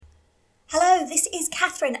this is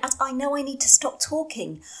Catherine, and I know I need to stop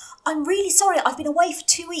talking. I'm really sorry, I've been away for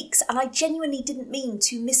 2 weeks, and I genuinely didn't mean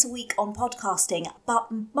to miss a week on podcasting, but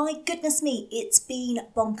my goodness me, it's been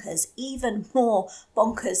bonkers, even more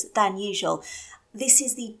bonkers than usual. This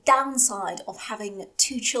is the downside of having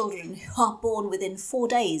two children who are born within 4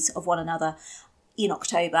 days of one another in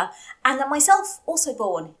October, and then myself also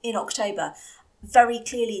born in October. Very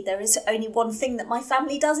clearly, there is only one thing that my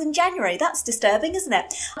family does in January. That's disturbing, isn't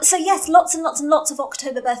it? So yes, lots and lots and lots of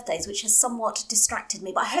October birthdays, which has somewhat distracted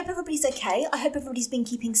me. But I hope everybody's okay. I hope everybody's been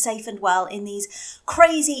keeping safe and well in these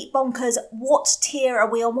crazy bonkers. What tier are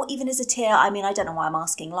we on? What even is a tier? I mean, I don't know why I'm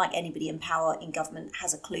asking. Like anybody in power in government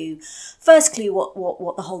has a clue. First clue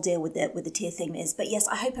what the whole deal with the tier thing is. But yes,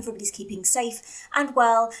 I hope everybody's keeping safe and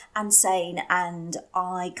well and sane. And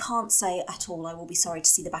I can't say at all I will be sorry to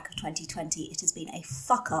see the back of 2020. It has been a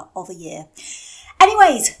fucker of a year.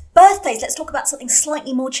 Anyways, birthdays. Let's talk about something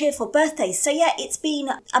slightly more cheerful. Birthdays. So yeah, it's been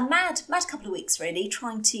a mad couple of weeks really,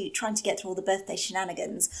 trying to get through all the birthday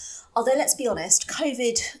shenanigans. Although let's be honest,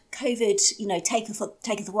 COVID,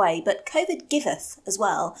 taketh away, but COVID giveth as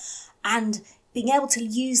well. And being able to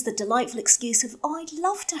use the delightful excuse of, I'd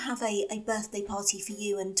love to have a birthday party for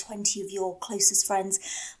you and 20 of your closest friends,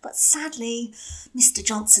 but sadly, Mr.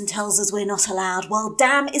 Johnson tells us we're not allowed. Well,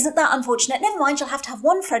 damn, isn't that unfortunate? Never mind, you'll have to have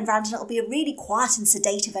one friend round and it'll be a really quiet and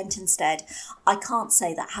sedate event instead. I can't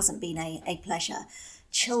say that hasn't been a pleasure.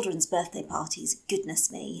 Children's birthday parties, goodness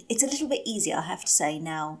me. It's a little bit easier, I have to say,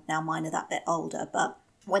 now mine are that bit older, but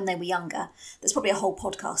when they were younger, there's probably a whole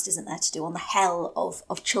podcast, isn't there, to do on the hell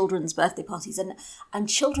of children's birthday parties and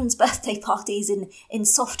children's birthday parties in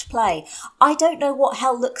soft play. I don't know what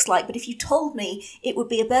hell looks like, but if you told me it would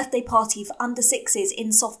be a birthday party for under sixes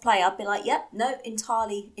in soft play, I'd be like, yep, no,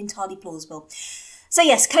 entirely plausible. So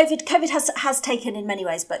yes, COVID has taken in many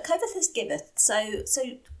ways, but COVID has giveth. So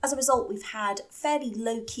as a result, we've had fairly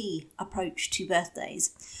low-key approach to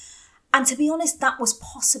birthdays. And to be honest, that was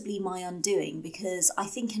possibly my undoing, because I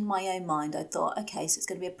think in my own mind, I thought, okay, so it's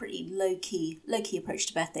going to be a pretty low-key approach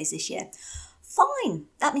to birthdays this year. Fine.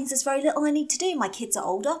 That means there's very little I need to do. My kids are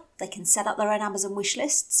older. They can set up their own Amazon wish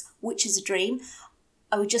lists, which is a dream.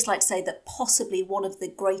 I would just like to say that possibly one of the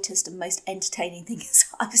greatest and most entertaining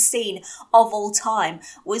things I've seen of all time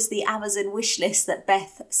was the Amazon wish list that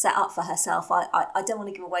Beth set up for herself. I don't want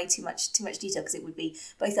to give away too much detail because it would be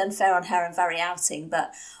both unfair on her and very outing,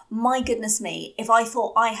 but my goodness me, if I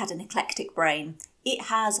thought I had an eclectic brain, it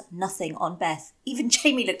has nothing on Beth. Even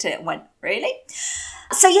Jamie looked at it and went, really?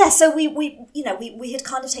 So yeah, so we had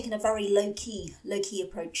kind of taken a very low key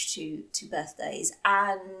approach to birthdays,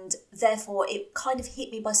 and therefore it kind of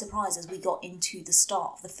hit me by surprise as we got into the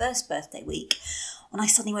start of the first birthday week, when I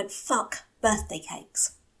suddenly went, fuck birthday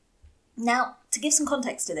cakes. Now, to give some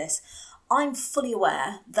context to this, I'm fully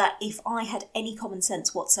aware that if I had any common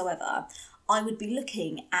sense whatsoever, I would be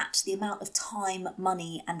looking at the amount of time,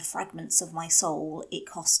 money, and fragments of my soul it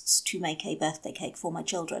costs to make a birthday cake for my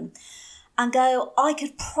children, and go, I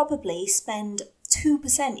could probably spend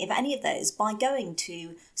 2%, if any of those, by going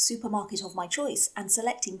to supermarket of my choice and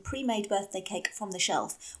selecting pre-made birthday cake from the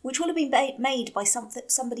shelf, which will have been made by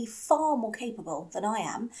somebody far more capable than I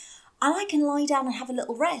am, and I can lie down and have a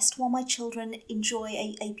little rest while my children enjoy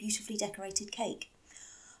a beautifully decorated cake.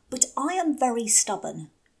 But I am very stubborn.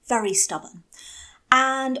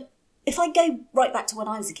 And if I go right back to when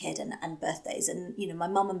I was a kid and birthdays, and my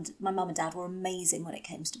mum and dad were amazing when it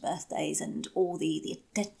came to birthdays and all the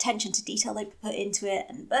attention to detail they put into it,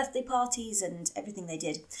 and birthday parties and everything they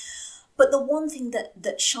did. But the one thing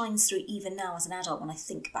that shines through even now as an adult when I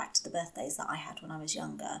think back to the birthdays that I had when I was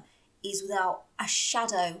younger is, without a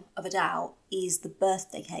shadow of a doubt, is the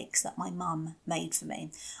birthday cakes that my mum made for me.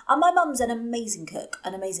 And my mum's an amazing cook,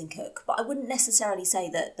 but I wouldn't necessarily say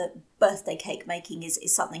that birthday cake making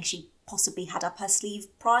is something she possibly had up her sleeve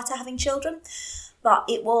prior to having children. But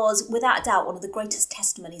it was, without a doubt, one of the greatest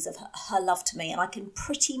testimonies of her love to me, and I can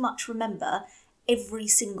pretty much remember every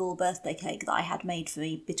single birthday cake that I had made for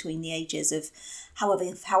me between the ages of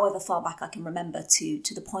however far back I can remember to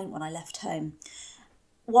the point when I left home.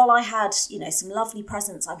 While I had, some lovely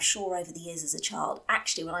presents, I'm sure, over the years as a child,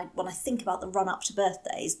 actually, when I think about the run-up to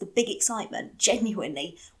birthdays, the big excitement,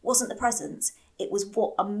 genuinely, wasn't the presents. It was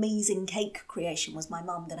what amazing cake creation was my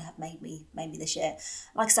mum going to have made me this year.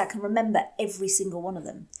 Like I said, I can remember every single one of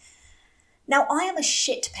them. Now, I am a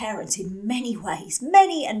shit parent in many ways,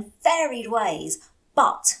 many and varied ways,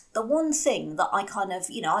 But the one thing that I kind of,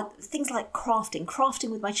 things like crafting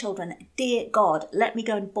with my children, dear God, let me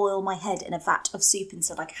go and boil my head in a vat of soup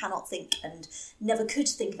instead. I cannot think and never could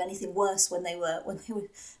think of anything worse when they were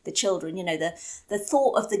the children. The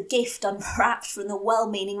thought of the gift unwrapped from the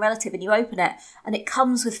well-meaning relative, and you open it and it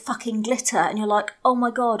comes with fucking glitter, and you're like, oh my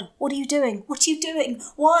God, what are you doing? What are you doing?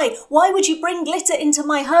 Why would you bring glitter into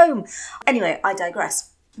my home? Anyway, I digress.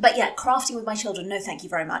 But yeah, crafting with my children, no thank you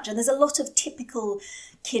very much. And there's a lot of typical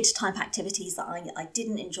kid-type activities that I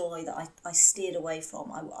didn't enjoy, that I steered away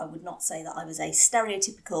from. I would not say that I was a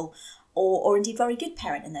stereotypical or indeed very good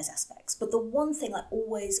parent in those aspects. But the one thing I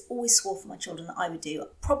always swore for my children that I would do,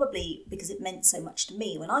 probably because it meant so much to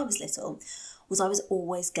me when I was little, was I was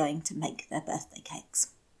always going to make their birthday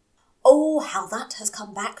cakes. Oh, how that has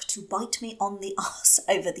come back to bite me on the arse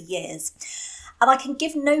over the years. And I can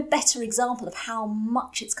give no better example of how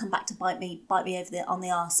much it's come back to bite me on the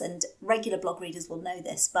arse, and regular blog readers will know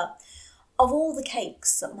this, but of all the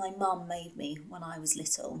cakes that my mum made me when I was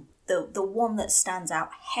little, the one that stands out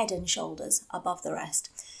head and shoulders above the rest,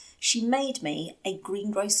 she made me a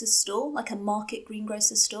greengrocer's stall, like a market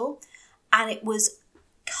greengrocer's stall, and it was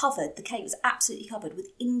covered, the cake was absolutely covered with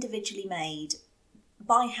individually made,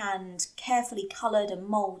 by hand, carefully coloured and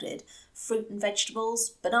moulded fruit and vegetables,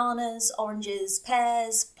 bananas, oranges,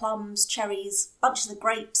 pears, plums, cherries, bunches of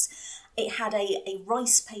grapes. It had a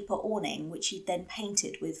rice paper awning, which he'd then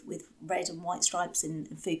painted with red and white stripes in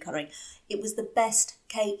food colouring. It was the best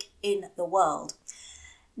cake in the world.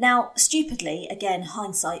 Now, stupidly, again,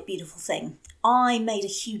 hindsight, beautiful thing, I made a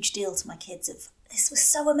huge deal to my kids of, this was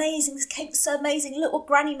so amazing, this cake was so amazing, look what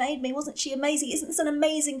Granny made me, wasn't she amazing? Isn't this an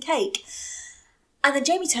amazing cake? And then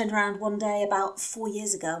Jamie turned around one day about 4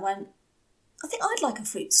 years ago and went, I think I'd like a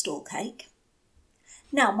fruit stall cake.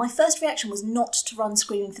 Now, my first reaction was not to run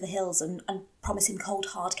screaming for the hills and promise him cold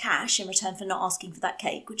hard cash in return for not asking for that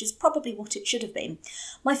cake, which is probably what it should have been.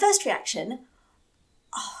 My first reaction,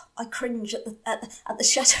 I cringe at the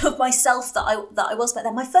shadow of myself that I was back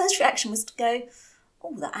then. My first reaction was to go,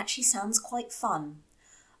 oh, that actually sounds quite fun.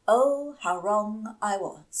 Oh, how wrong I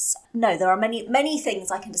was. No, there are many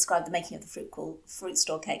things I can describe the making of the fruit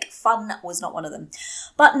store cake. Fun was not one of them.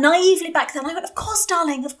 But naively back then, I went, of course,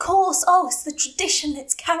 darling, of course. Oh, it's the tradition.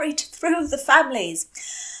 It's carried through the families.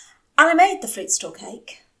 And I made the fruit store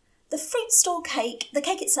cake. The fruit store cake, the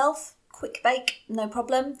cake itself, quick bake, no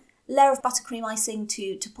problem. Layer of buttercream icing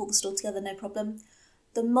to pull the store together, no problem.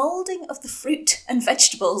 The moulding of the fruit and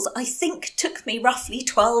vegetables, I think, took me roughly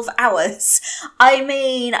 12 hours. I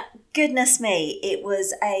mean, goodness me, it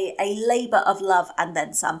was a labour of love and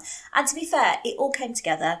then some. And to be fair, it all came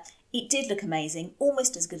together. It did look amazing,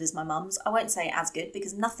 almost as good as my mum's. I won't say as good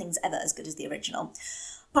because nothing's ever as good as the original.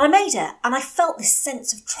 But I made it and I felt this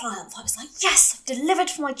sense of triumph. I was like, yes, I've delivered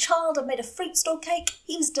for my child. I've made a fruit store cake.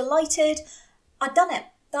 He was delighted. I'd done it.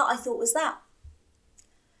 That, I thought, was that.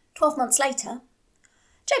 12 months later,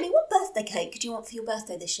 Jamie, what birthday cake do you want for your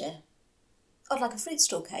birthday this year? I'd like a fruit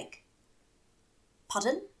store cake.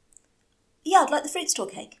 Pardon? Yeah, I'd like the fruit store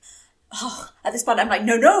cake. Oh, at this point I'm like,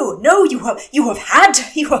 no, you have had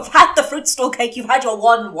the fruit store cake. You've had your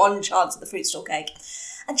one chance at the fruit store cake.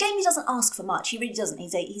 And Jamie doesn't ask for much. He really doesn't.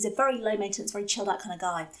 He's a very low maintenance, very chilled out kind of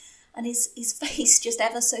guy. And his face just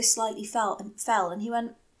ever so slightly fell, and he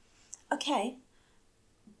went, okay.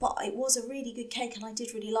 But it was a really good cake and I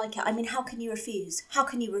did really like it. I mean, how can you refuse? How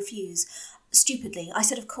can you refuse? Stupidly, I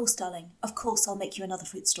said, of course, darling. Of course, I'll make you another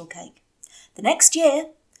fruit store cake. The next year,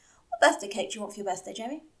 what birthday cake do you want for your birthday,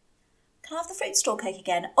 Jamie? Can I have the fruit store cake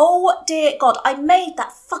again? Oh, dear God, I made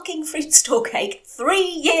that fucking fruit store cake 3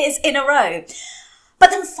 years in a row. But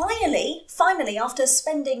then finally, after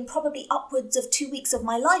spending probably upwards of 2 weeks of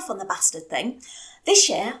my life on the bastard thing, this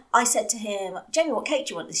year, I said to him, Jamie, what cake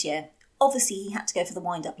do you want this year? Obviously, he had to go for the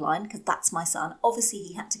wind-up line, because that's my son. Obviously,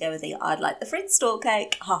 he had to go with the, I'd like the fruit store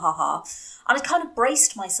cake, ha ha ha. And I kind of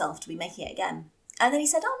braced myself to be making it again. And then he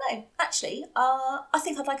said, oh no, actually, I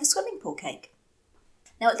think I'd like a swimming pool cake.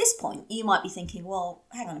 Now, at this point, you might be thinking, well,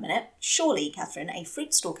 hang on a minute. Surely, Catherine, a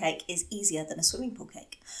fruit store cake is easier than a swimming pool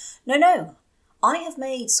cake. No. I have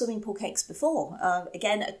made swimming pool cakes before.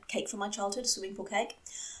 Again, a cake from my childhood, a swimming pool cake.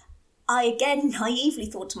 I again naively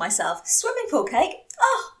thought to myself, swimming pool cake?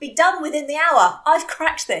 Oh, be done within the hour. I've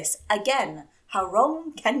cracked this. Again, how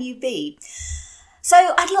wrong can you be? So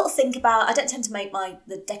I had a little think about, I don't tend to make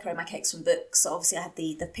decorate my cakes from books. So obviously I had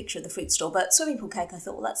the picture of the fruit store, but swimming pool cake, I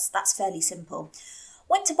thought, well, that's fairly simple.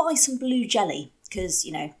 Went to buy some blue jelly. because,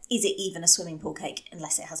 is it even a swimming pool cake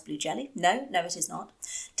unless it has blue jelly? No, it is not.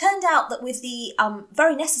 Turned out that with the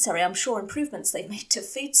very necessary, I'm sure, improvements they've made to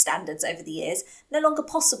food standards over the years, no longer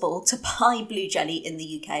possible to buy blue jelly in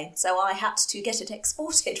the UK. So I had to get it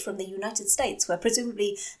exported from the United States, where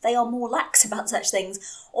presumably they are more lax about such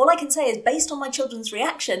things. All I can say is, based on my children's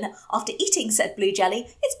reaction after eating said blue jelly,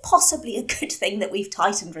 it's possibly a good thing that we've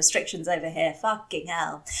tightened restrictions over here. Fucking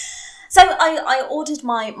hell. So I ordered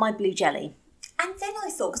my blue jelly. And then I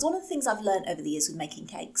thought, because one of the things I've learned over the years with making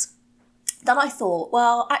cakes, that I thought,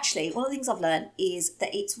 well, actually, one of the things I've learned is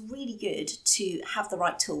that it's really good to have the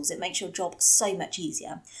right tools. It makes your job so much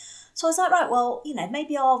easier. So I was like, right, well,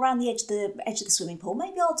 maybe I'll round the edge of the swimming pool.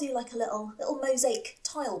 Maybe I'll do like a little mosaic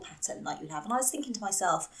tile pattern like you'd have. And I was thinking to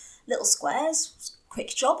myself, little squares, quick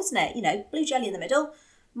job, isn't it? Blue jelly in the middle,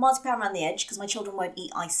 marzipan around the edge, because my children won't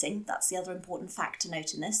eat icing. That's the other important fact to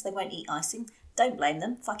note in this. They won't eat icing. Don't blame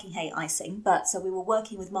them, fucking hate icing. But so we were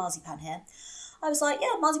working with marzipan here. I was like,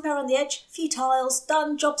 yeah, marzipan around the edge, few tiles,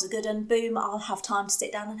 done, job's a good one, boom, I'll have time to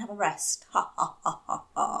sit down and have a rest. Ha, ha, ha, ha,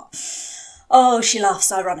 ha. Oh, she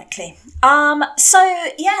laughs ironically. So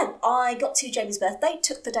yeah, I got to Jamie's birthday,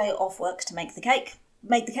 took the day off work to make the cake,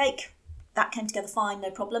 made the cake. That came together fine, no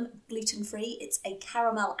problem. Gluten-free. It's a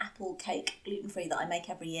caramel apple cake, gluten-free, that I make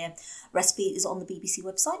every year. Recipe is on the BBC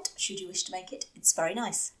website, should you wish to make it. It's very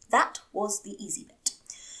nice. That was the easy bit.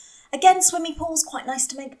 Again, swimming pools, quite nice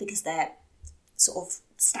to make because they're sort of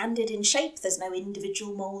standard in shape. There's no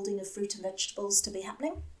individual moulding of fruit and vegetables to be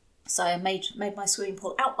happening. So I made my swimming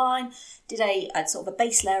pool outline, did a sort of a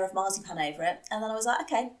base layer of marzipan over it, and then I was like,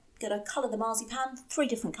 okay, going to colour the marzipan, 3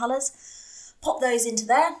 different colours, pop those into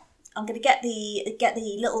there. I'm going to get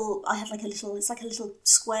the little, I have it's like a little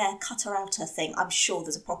square cutter outer thing. I'm sure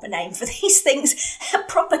there's a proper name for these things.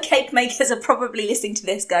 Proper cake makers are probably listening to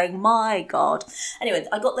this going, my God. Anyway,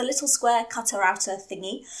 I got the little square cutter outer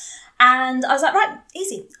thingy. And I was like, right,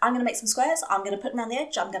 easy. I'm going to make some squares. I'm going to put them around the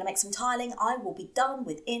edge. I'm going to make some tiling. I will be done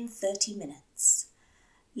within 30 minutes.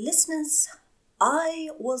 Listeners, I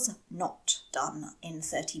was not done in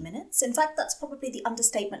 30 minutes. In fact, that's probably the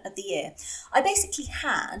understatement of the year. I basically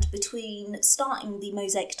had, between starting the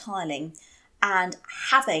mosaic tiling and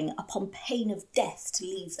having, upon pain of death, to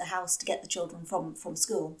leave the house to get the children from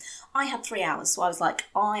school, I had 3 hours. So I was like,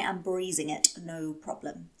 I am breezing it, no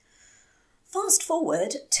problem. Fast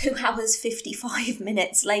forward 2 hours, 55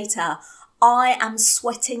 minutes later, I am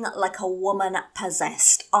sweating like a woman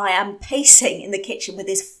possessed. I am pacing in the kitchen with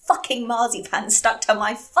this fucking marzipan stuck to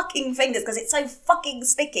my fucking fingers because it's so fucking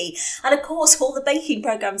sticky. And of course, all the baking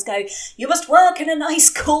programs go, you must work in a nice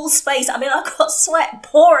cool space. I mean, I've got sweat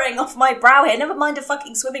pouring off my brow here. Never mind a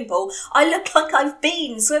fucking swimming pool. I look like I've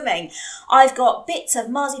been swimming. I've got bits of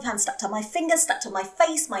marzipan stuck to my fingers, stuck to my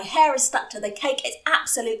face. My hair is stuck to the cake. It's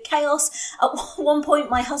absolute chaos. At one point,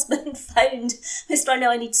 my husband phoned, Mr. I know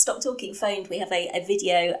I need to stop talking, we have a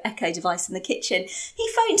video echo device in the kitchen. He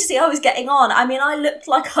phoned to see how I was getting on. I mean, I looked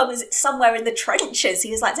like I was somewhere in the trenches.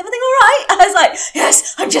 He was like, is everything all right? I was like,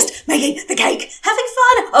 yes, I'm just making the cake. Having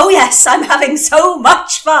fun? Oh yes, I'm having so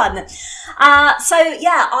much fun. So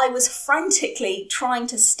yeah, I was frantically trying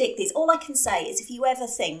to stick these. All I can say is if you ever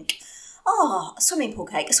think, a swimming pool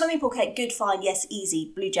cake, good, fine, yes,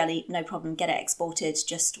 easy, blue jelly, no problem, get it exported,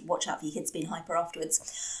 just watch out for your kids being hyper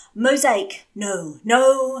afterwards. Mosaic, no.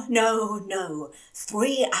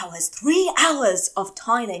 3 hours of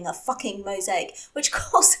tiling a fucking mosaic, which of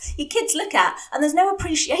course your kids look at and there's no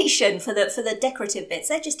appreciation for the decorative bits.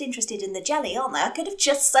 They're just interested in the jelly, aren't they? I could have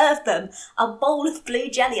just served them a bowl of blue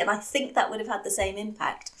jelly and I think that would have had the same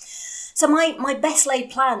impact. So my best laid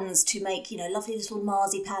plans to make, lovely little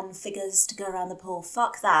marzipan figures to go around the pool,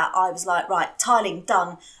 fuck that. I was like, right, tiling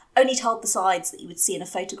done. Only tiled the sides that you would see in a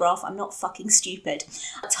photograph. I'm not fucking stupid.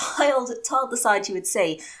 Tiled the sides you would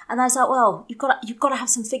see. And I was like, well, you've got to have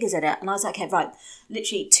some figures in it. And I was like, okay, right.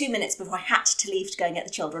 Literally 2 minutes before I had to leave to go and get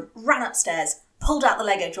the children, ran upstairs, pulled out the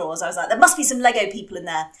Lego drawers. I was like, there must be some Lego people in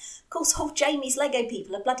there. Of course, all Jamie's Lego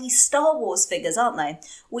people are bloody Star Wars figures, aren't they?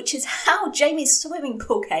 Which is how Jamie's swimming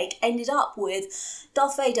pool cake ended up with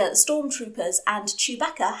Darth Vader, the Stormtroopers and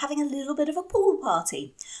Chewbacca having a little bit of a pool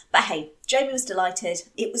party. But hey, Jamie was delighted.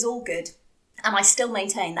 It was all good. And I still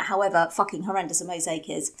maintain that however fucking horrendous a mosaic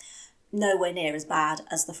is, nowhere near as bad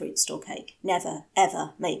as the fruit store cake. Never,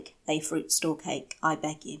 ever make a fruit store cake, I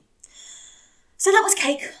beg you. So that was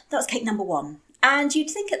cake. That was cake number 1. And you'd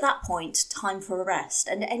think at that point, time for a rest.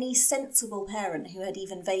 And any sensible parent who had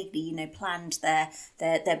even vaguely, planned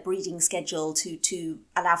their breeding schedule to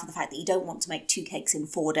allow for the fact that you don't want to make 2 cakes in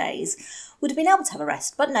 4 days would have been able to have a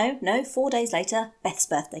rest. But no, 4 days later, Beth's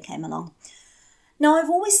birthday came along. Now,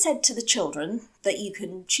 I've always said to the children that you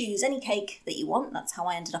can choose any cake that you want. That's how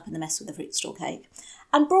I ended up in the mess with the fruit store cake.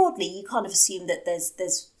 And broadly, you kind of assume that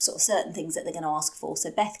there's sort of certain things that they're going to ask for.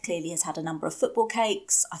 So Beth clearly has had a number of football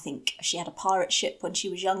cakes. I think she had a pirate ship when she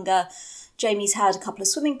was younger. Jamie's had a couple of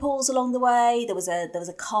swimming pools along the way. There was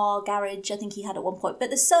a car garage I think he had at one point.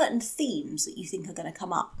 But there's certain themes that you think are going to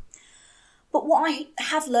come up. But what I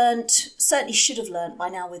have learnt, certainly should have learnt by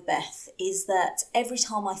now with Beth, is that every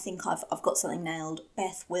time I think I've got something nailed,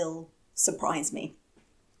 Beth will surprise me.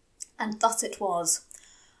 And thus it was.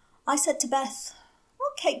 I said to Beth,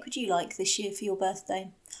 what cake would you like this year for your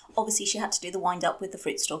birthday? Obviously, she had to do the wind up with the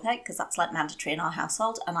fruit store cake because that's like mandatory in our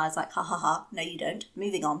household. And I was like, ha ha ha, no you don't.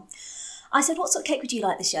 Moving on. I said, what sort of cake would you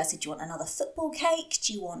like this year? I said, do you want another football cake?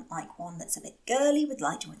 Do you want like one that's a bit girly with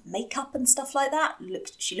like, do you want makeup and stuff like that?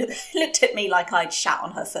 She looked at me like I'd shat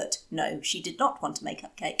on her foot. No, she did not want a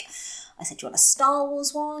makeup cake. I said, do you want a Star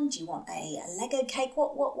Wars one? Do you want a Lego cake?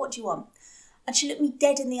 What do you want? And she looked me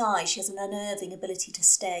dead in the eyes. She has an unnerving ability to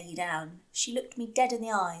stare you down. She looked me dead in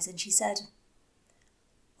the eyes and she said,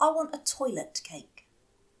 I want a toilet cake.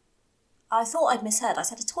 I thought I'd misheard. I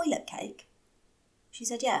said, a toilet cake? She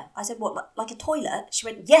said, yeah. I said, what, like a toilet? She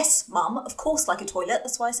went, yes, Mum, of course like a toilet.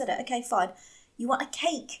 That's why I said it. Okay, fine. You want a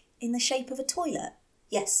cake in the shape of a toilet?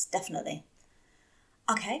 Yes, definitely.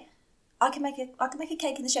 Okay. I can make a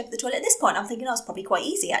cake in the shape of the toilet. At this point, I'm thinking, oh, it's probably quite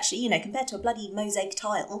easy, actually, compared to a bloody mosaic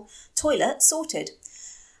tile. Toilet, sorted.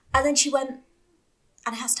 And then she went,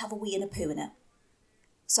 and it has to have a wee and a poo in it.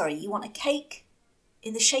 Sorry, you want a cake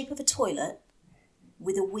in the shape of a toilet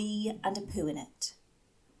with a wee and a poo in it?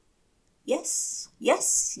 Yes,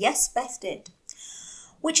 Beth did.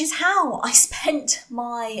 Which is how I spent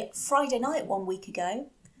my Friday night 1 week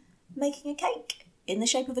ago making a cake in the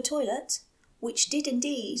shape of a toilet, which did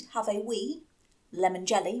indeed have a wee, lemon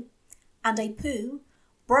jelly, and a poo,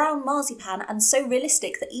 brown marzipan, and so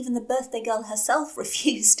realistic that even the birthday girl herself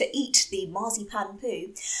refused to eat the marzipan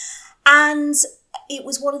poo. And it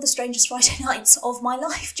was one of the strangest Friday nights of my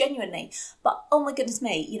life, genuinely. But oh my goodness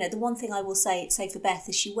me, the one thing I will say for Beth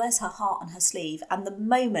is she wears her heart on her sleeve. And the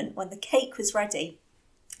moment when the cake was ready,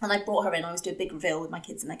 and I brought her in, I was doing a big reveal with my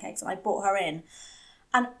kids and their cakes, and I brought her in.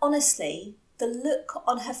 And honestly, the look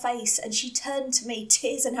on her face, and she turned to me,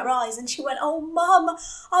 tears in her eyes, and she went, oh, Mum,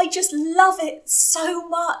 I just love it so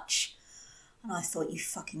much. And I thought, you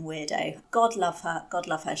fucking weirdo. God love her. God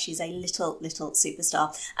love her. She's a little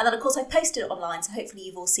superstar. And then, of course, I posted it online, so hopefully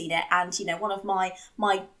you've all seen it. And, one of my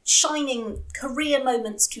shining career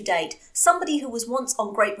moments to date, somebody who was once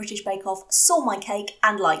on Great British Bake Off saw my cake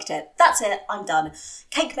and liked it. That's it. I'm done.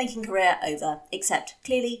 Cake making career over. Except,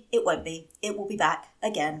 clearly, it won't be. It will be back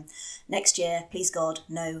again. Next year, please God,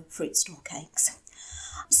 no fruit store cakes.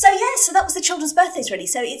 So that was the children's birthdays really.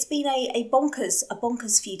 So it's been a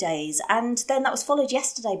bonkers few days, and then that was followed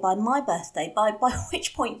yesterday by my birthday, by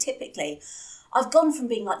which point typically I've gone from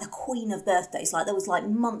being like the queen of birthdays, like there was like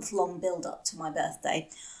month-long build-up to my birthday.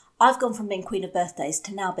 I've gone from being queen of birthdays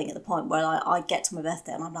to now being at the point where I get to my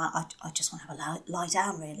birthday and I'm like, I just want to have a lie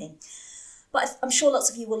down really. But I'm sure lots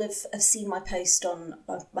of you will have seen my post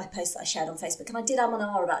that I shared on Facebook. And I did am and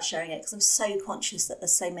ah about sharing it because I'm so conscious that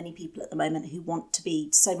there's so many people at the moment who want to be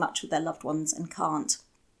so much with their loved ones and can't.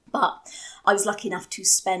 But I was lucky enough to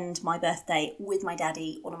spend my birthday with my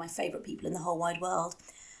daddy, one of my favourite people in the whole wide world.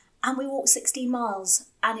 And we walked 16 miles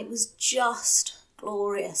and it was just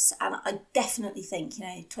glorious. And I definitely think,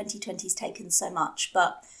 2020's taken so much,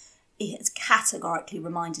 but it has categorically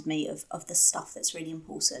reminded me of the stuff that's really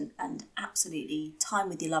important, and absolutely time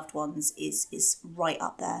with your loved ones is right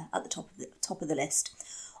up there at the top of the list.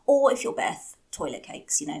 Or if you're Beth, toilet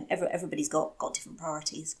cakes. Everybody's got different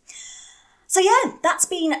priorities. So that's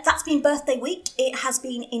been birthday week. It has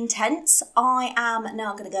been intense. I am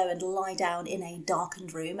now going to go and lie down in a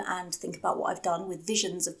darkened room and think about what I've done with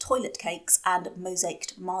visions of toilet cakes and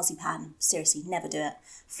mosaiced marzipan. Seriously, never do it.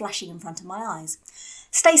 Flashing in front of my eyes.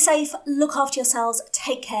 Stay safe, look after yourselves,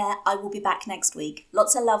 take care. I will be back next week.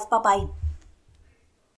 Lots of love. Bye-bye.